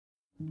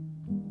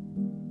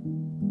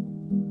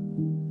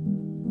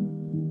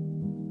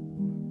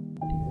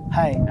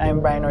Hi,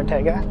 I'm Brian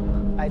Ortega.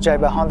 I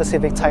drive a Honda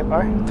Civic Type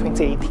R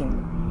 2018.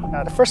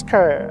 The first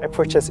car I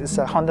purchased is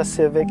a Honda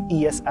Civic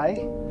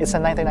ESI. It's a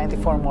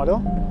 1994 model,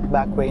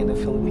 back way in the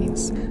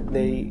Philippines.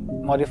 They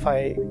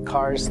modify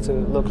cars to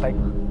look like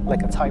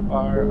a Type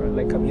R or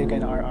like a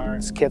Mugen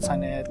RR, skids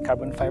on it,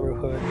 carbon fiber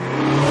hood.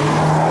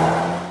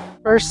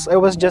 First, I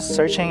was just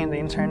searching in the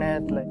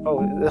internet, like,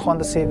 oh, the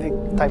Honda Civic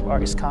Type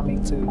R is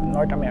coming to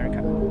North America.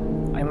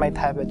 I might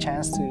have a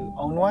chance to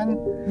own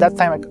one. That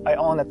time I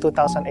owned a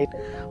 2008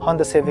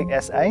 Honda Civic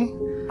SI,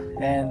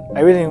 and I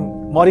really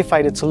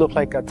modified it to look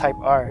like a Type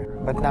R.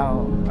 But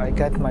now I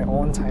got my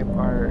own Type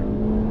R.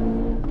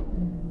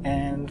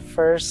 And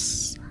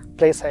first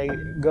place I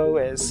go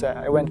is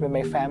I went with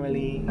my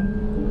family,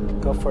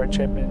 go for a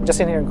trip, and just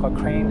in here in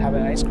Cochrane, have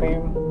an ice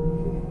cream.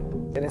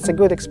 And it's a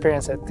good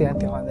experience at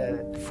TNT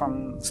Honda.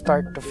 From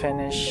start to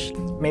finish,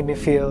 made me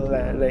feel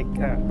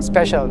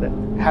special that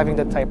having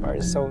the Type R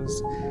is so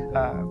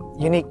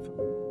unique.